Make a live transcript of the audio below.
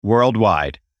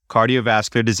Worldwide,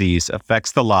 cardiovascular disease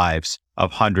affects the lives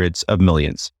of hundreds of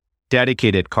millions.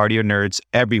 Dedicated cardio nerds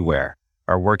everywhere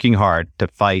are working hard to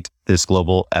fight this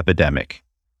global epidemic.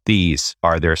 These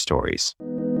are their stories.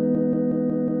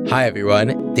 Hi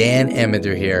everyone, Dan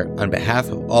Aminder here. On behalf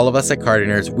of all of us at Cardio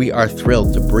Nerds, we are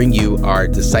thrilled to bring you our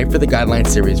Decipher the Guidelines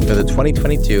series for the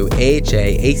 2022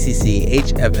 AHA ACC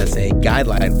HFSA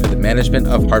Guideline for the Management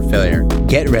of Heart Failure.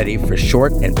 Get ready for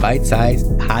short and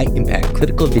bite-sized, high-impact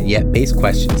clinical vignette-based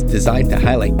questions designed to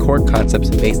highlight core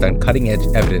concepts based on cutting-edge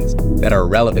evidence that are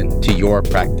relevant to your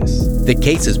practice. The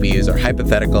cases we use are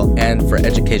hypothetical and for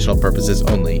educational purposes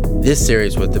only. This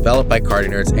series was developed by Cardio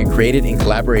Nerds and created in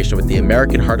collaboration with the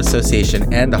American Heart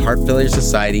Association and the Heart Failure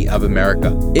Society of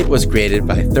America. It was created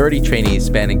by 30 trainees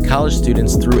spanning college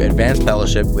students through advanced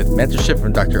fellowship with mentorship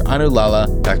from Dr. Anu Lala,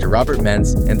 Dr. Robert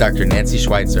Mentz, and Dr. Nancy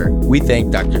Schweitzer. We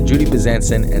thank Dr. Judy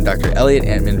Bezanson and Dr. Elliot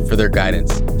Antman for their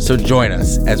guidance. So join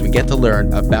us as we get to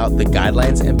learn about the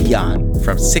guidelines and beyond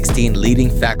from 16 leading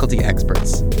faculty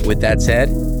experts. With that said,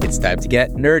 it's time to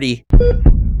get nerdy.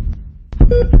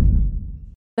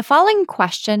 The following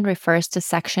question refers to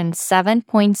Section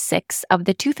 7.6 of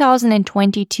the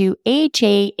 2022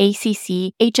 AHA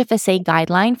ACC HFSA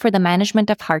Guideline for the Management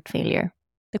of Heart Failure.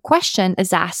 The question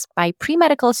is asked by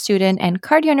pre-medical student and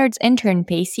Cardio Nerds intern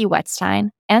Pacey Wetstein,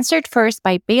 answered first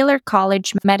by Baylor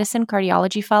College Medicine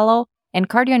Cardiology Fellow and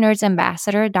Cardio Nerds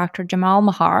Ambassador Dr. Jamal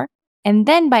Mahar, and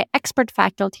then by expert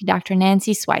faculty Dr.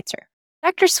 Nancy Schweitzer.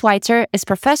 Dr. Schweitzer is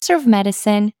Professor of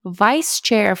Medicine, Vice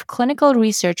Chair of Clinical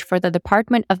Research for the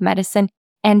Department of Medicine,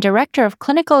 and Director of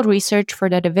Clinical Research for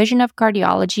the Division of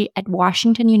Cardiology at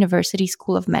Washington University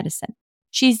School of Medicine.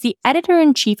 She's the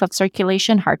Editor-in-Chief of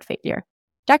Circulation Heart Failure.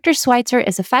 Dr. Schweitzer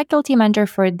is a faculty mentor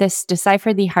for this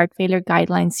Decipher the Heart Failure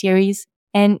Guideline series.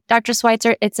 And Dr.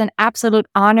 Schweitzer, it's an absolute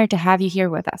honor to have you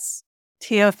here with us.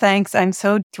 Tio, thanks. I'm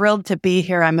so thrilled to be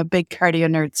here. I'm a big Cardio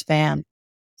Nerds fan.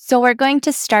 So we're going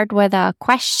to start with a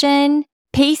question.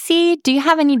 Pacey, do you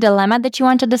have any dilemma that you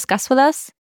want to discuss with us?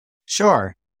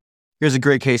 Sure. Here's a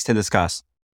great case to discuss.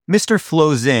 Mr.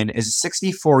 Flozin is a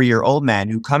 64-year-old man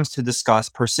who comes to discuss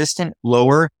persistent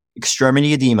lower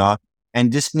extremity edema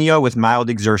and dyspnea with mild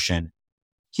exertion.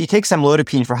 He takes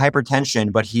amlodipine for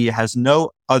hypertension, but he has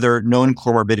no other known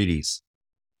comorbidities.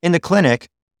 In the clinic,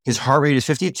 his heart rate is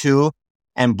 52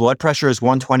 and blood pressure is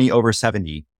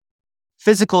 120/70.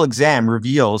 Physical exam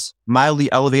reveals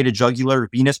mildly elevated jugular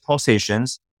venous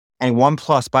pulsations and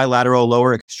 1+ bilateral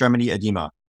lower extremity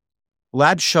edema.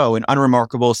 Labs show an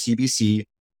unremarkable CBC,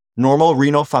 normal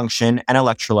renal function and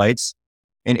electrolytes,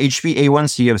 an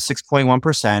HbA1c of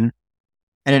 6.1%,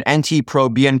 and an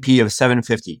NT-proBNP of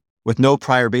 750, with no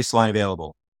prior baseline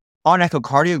available. On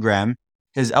echocardiogram,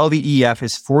 his LVEF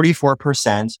is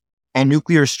 44%, and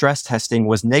nuclear stress testing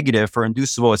was negative for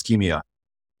inducible ischemia.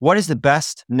 What is the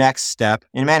best next step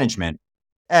in management?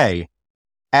 A,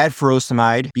 add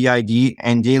furosemide, BID,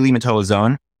 and daily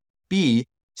metolazone. B,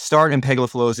 start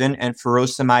empagliflozin and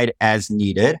furosemide as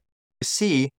needed.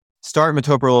 C, start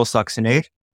metoprolol succinate.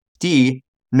 D,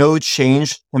 no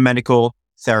change to medical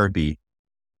therapy.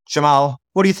 Jamal,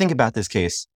 what do you think about this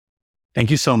case?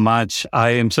 Thank you so much. I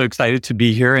am so excited to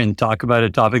be here and talk about a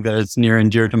topic that is near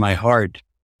and dear to my heart.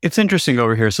 It's interesting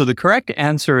over here. So the correct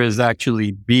answer is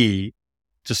actually B,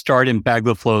 to start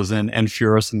empagliflozin and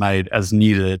furosemide as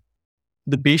needed.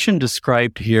 The patient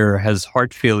described here has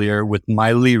heart failure with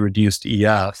mildly reduced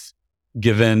EF,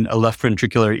 given a left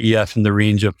ventricular EF in the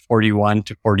range of 41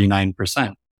 to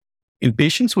 49%. In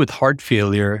patients with heart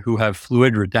failure who have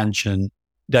fluid retention,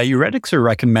 diuretics are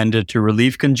recommended to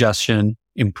relieve congestion,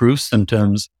 improve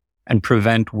symptoms, and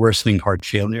prevent worsening heart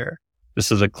failure.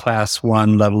 This is a class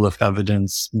 1 level of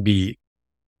evidence B.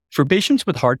 For patients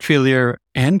with heart failure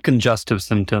and congestive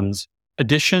symptoms,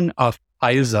 addition of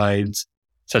thiazides,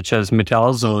 such as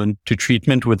metolazone, to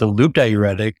treatment with a loop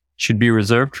diuretic should be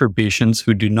reserved for patients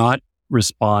who do not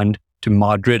respond to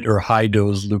moderate or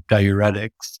high-dose loop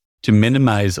diuretics to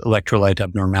minimize electrolyte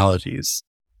abnormalities.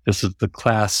 This is the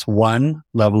class 1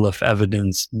 level of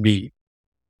evidence B.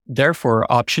 Therefore,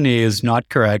 option A is not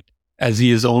correct, as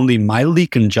he is only mildly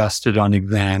congested on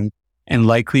exam and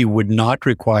likely would not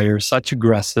require such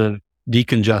aggressive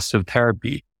decongestive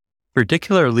therapy,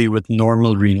 particularly with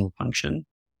normal renal function.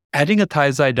 Adding a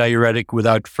thiazide diuretic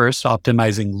without first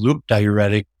optimizing loop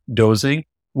diuretic dosing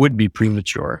would be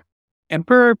premature.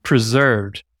 Emperor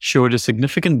Preserved showed a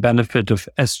significant benefit of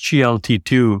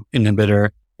SGLT2 inhibitor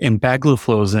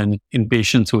empagliflozin in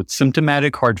patients with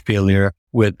symptomatic heart failure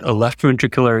with a left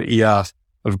ventricular EF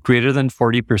of greater than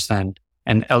 40%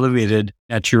 and elevated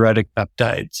natriuretic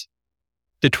peptides.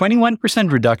 The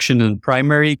 21% reduction in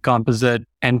primary composite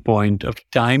endpoint of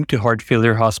time to heart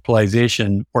failure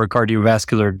hospitalization or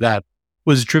cardiovascular death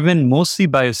was driven mostly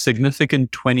by a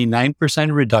significant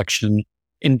 29% reduction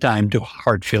in time to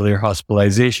heart failure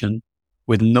hospitalization,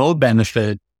 with no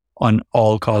benefit on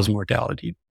all-cause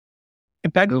mortality.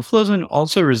 Empagliflozin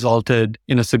also resulted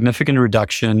in a significant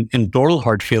reduction in total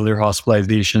heart failure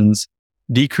hospitalizations,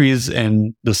 decrease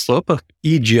in the slope of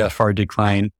eGFR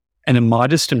decline, and a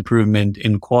modest improvement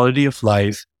in quality of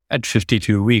life at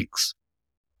 52 weeks.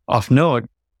 Of note,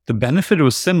 the benefit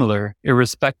was similar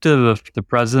irrespective of the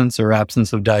presence or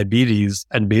absence of diabetes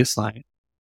at baseline.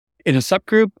 In a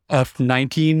subgroup of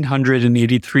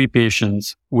 1,983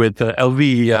 patients with a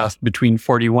LVEF between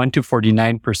 41 to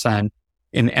 49%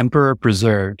 in Emperor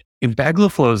Preserved,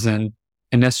 empagliflozin,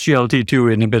 an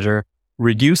SGLT2 inhibitor,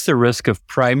 reduced the risk of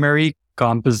primary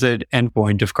composite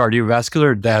endpoint of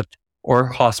cardiovascular death or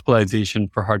hospitalization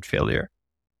for heart failure.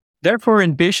 Therefore,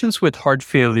 in patients with heart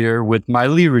failure with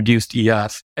mildly reduced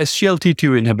EF,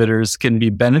 SGLT2 inhibitors can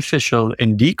be beneficial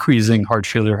in decreasing heart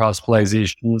failure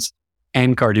hospitalizations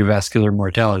and cardiovascular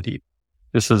mortality.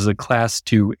 This is a class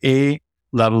 2A,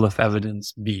 level of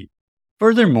evidence B.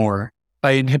 Furthermore,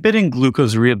 by inhibiting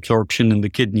glucose reabsorption in the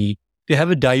kidney, they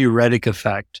have a diuretic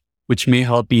effect, which may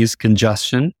help ease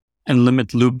congestion and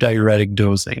limit loop diuretic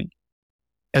dosing.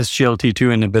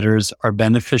 SGLT2 inhibitors are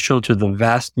beneficial to the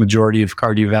vast majority of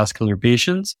cardiovascular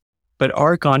patients, but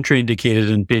are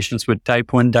contraindicated in patients with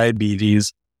type 1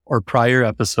 diabetes or prior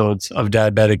episodes of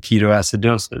diabetic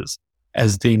ketoacidosis,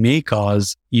 as they may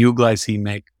cause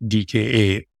euglycemic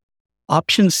DKA.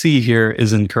 Option C here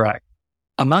is incorrect.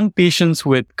 Among patients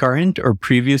with current or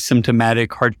previous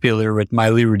symptomatic heart failure with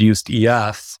mildly reduced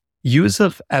EF, use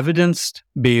of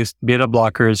evidence-based beta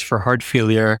blockers for heart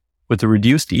failure with a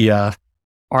reduced EF,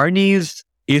 ARNIs,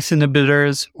 ACE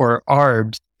inhibitors, or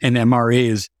ARBs and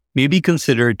MRAs may be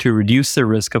considered to reduce the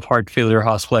risk of heart failure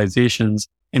hospitalizations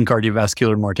and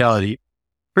cardiovascular mortality,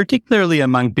 particularly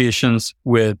among patients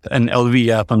with an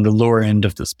LVEF on the lower end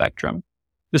of the spectrum.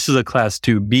 This is a class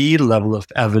 2B, level of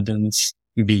evidence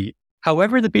B.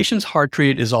 However, the patient's heart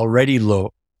rate is already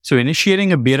low, so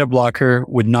initiating a beta blocker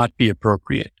would not be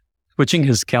appropriate. Switching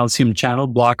his calcium channel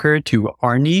blocker to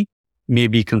ARNI may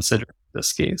be considered in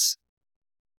this case.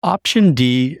 Option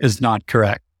D is not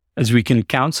correct, as we can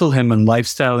counsel him on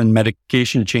lifestyle and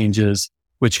medication changes,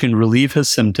 which can relieve his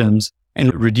symptoms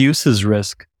and reduce his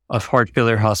risk of heart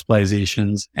failure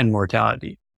hospitalizations and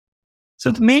mortality.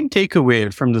 So the main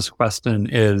takeaway from this question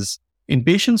is, in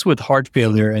patients with heart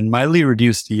failure and mildly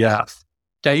reduced EF,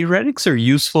 diuretics are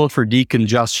useful for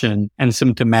decongestion and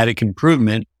symptomatic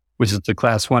improvement, which is the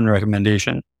class 1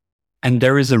 recommendation. And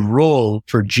there is a role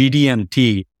for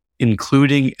GDMT,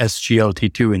 including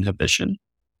SGLT2 inhibition.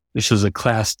 This is a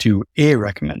class 2A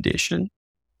recommendation,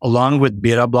 along with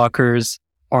beta blockers,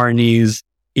 ARNIs,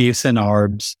 ACE and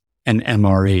ARBs, and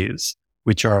MRAs,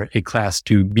 which are a class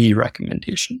 2B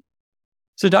recommendation.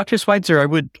 So Dr. Schweitzer, I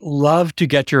would love to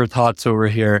get your thoughts over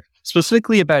here,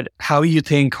 specifically about how you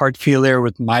think heart failure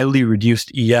with mildly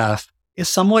reduced EF is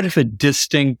somewhat of a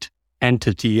distinct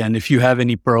entity, and if you have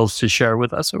any pearls to share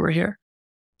with us over here.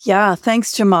 Yeah,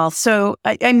 thanks, Jamal. So,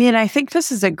 I think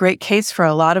this is a great case for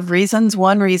a lot of reasons.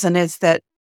 One reason is that,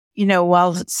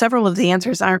 while several of the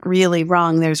answers aren't really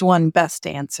wrong, there's one best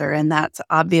answer, and that's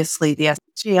obviously the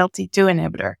SGLT2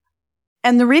 inhibitor.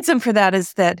 And the reason for that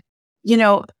is that,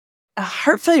 a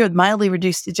heart failure with mildly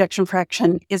reduced ejection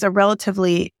fraction is a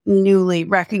relatively newly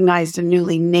recognized and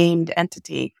newly named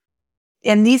entity.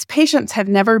 And these patients have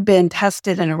never been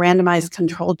tested in a randomized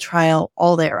controlled trial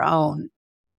all their own.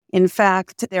 In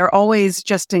fact, they're always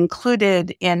just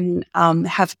included in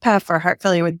HFpEF or heart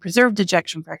failure with preserved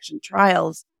ejection fraction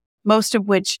trials, most of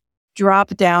which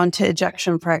drop down to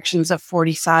ejection fractions of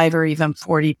 45 or even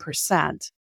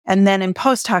 40%. And then in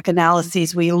post hoc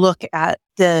analyses, we look at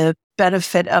the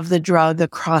benefit of the drug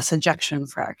across ejection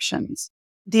fractions.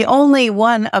 The only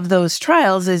one of those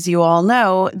trials, as you all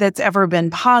know, that's ever been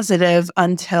positive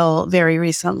until very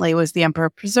recently was the Emperor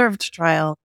Preserved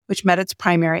trial, which met its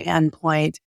primary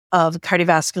endpoint of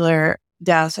cardiovascular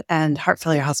death and heart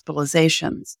failure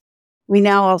hospitalizations. We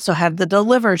now also have the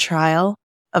DELIVER trial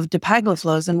of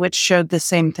dapagliflozin, which showed the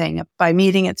same thing by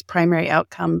meeting its primary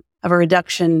outcome of a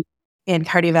reduction in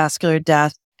cardiovascular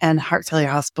death and heart failure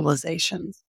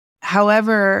hospitalizations.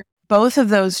 However, both of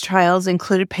those trials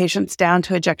included patients down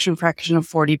to ejection fraction of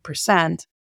 40%.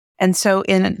 And so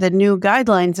in the new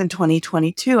guidelines in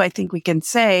 2022, I think we can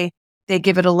say they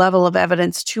give it a level of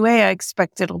evidence 2A. I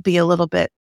expect it'll be a little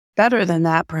bit better than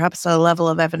that, perhaps a level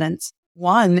of evidence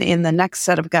 1 in the next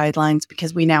set of guidelines,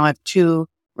 because we now have 2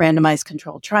 randomized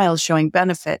controlled trials showing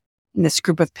benefit in this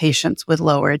group of patients with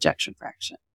lower ejection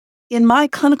fraction. In my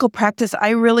clinical practice, I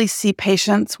really see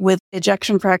patients with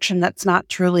ejection fraction that's not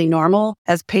truly normal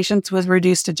as patients with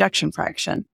reduced ejection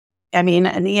fraction. I mean,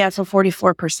 an EF of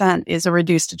 44% is a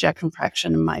reduced ejection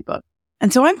fraction in my book.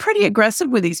 And so I'm pretty aggressive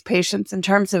with these patients in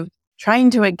terms of trying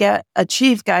to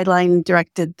achieve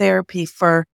guideline-directed therapy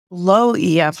for low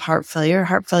EF heart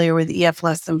failure with EF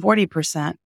less than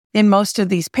 40% in most of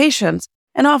these patients.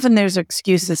 And often there's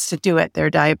excuses to do it.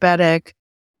 They're diabetic,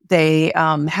 they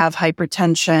have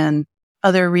hypertension,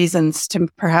 other reasons to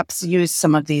perhaps use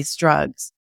some of these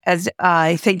drugs. As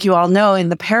I think you all know, in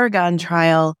the Paragon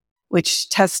trial, which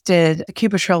tested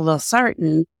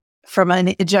sacubitril/valsartan from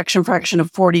an ejection fraction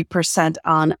of 40%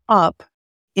 on up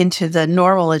into the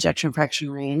normal ejection fraction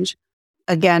range.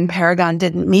 Again, Paragon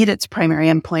didn't meet its primary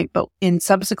endpoint, but in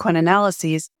subsequent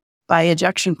analyses by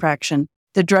ejection fraction,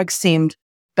 the drug seemed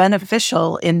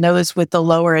beneficial in those with the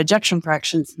lower ejection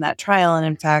fractions in that trial. And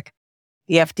in fact,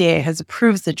 the FDA has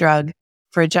approved the drug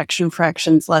for ejection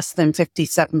fractions less than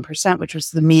 57%, which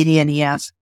was the median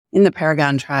EF in the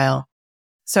Paragon trial.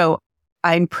 So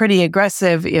I'm pretty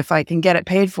aggressive, if I can get it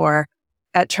paid for,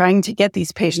 at trying to get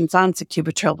these patients on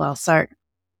sacubitril/valsartan.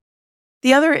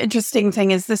 The other interesting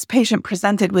thing is this patient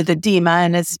presented with edema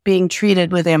and is being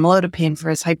treated with amlodipine for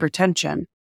his hypertension.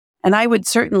 And I would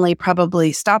certainly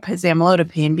probably stop his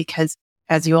amlodipine because,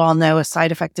 as you all know, a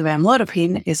side effect of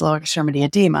amlodipine is lower extremity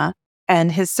edema,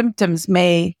 and his symptoms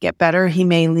may get better. He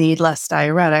may need less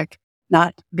diuretic,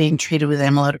 not being treated with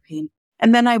amlodipine.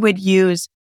 And then I would use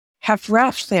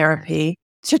HFrEF therapy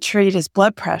to treat his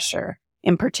blood pressure.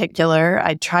 In particular,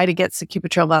 I'd try to get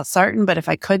sacubitril/valsartan, but if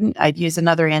I couldn't, I'd use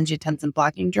another angiotensin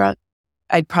blocking drug.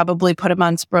 I'd probably put him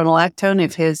on spironolactone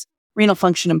if his renal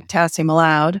function and potassium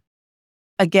allowed.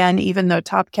 Again, even though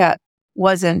TopCat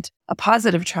wasn't a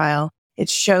positive trial, it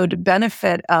showed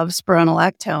benefit of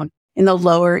spironolactone in the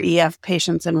lower EF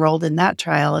patients enrolled in that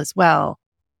trial as well,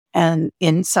 and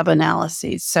in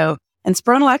sub-analyses. And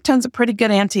spironolactone is a pretty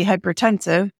good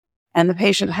antihypertensive, and the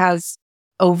patient has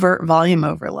overt volume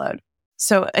overload.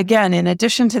 So again, in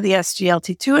addition to the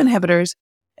SGLT2 inhibitors,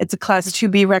 it's a class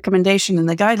 2B recommendation in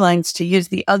the guidelines to use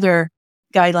the other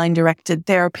guideline-directed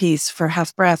therapies for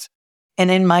HFrEF. And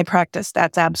in my practice,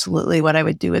 that's absolutely what I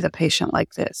would do with a patient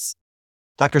like this.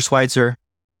 Dr. Schweitzer,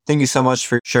 thank you so much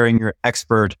for sharing your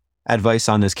expert advice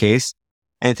on this case.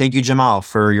 And thank you, Jamal,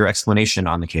 for your explanation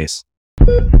on the case.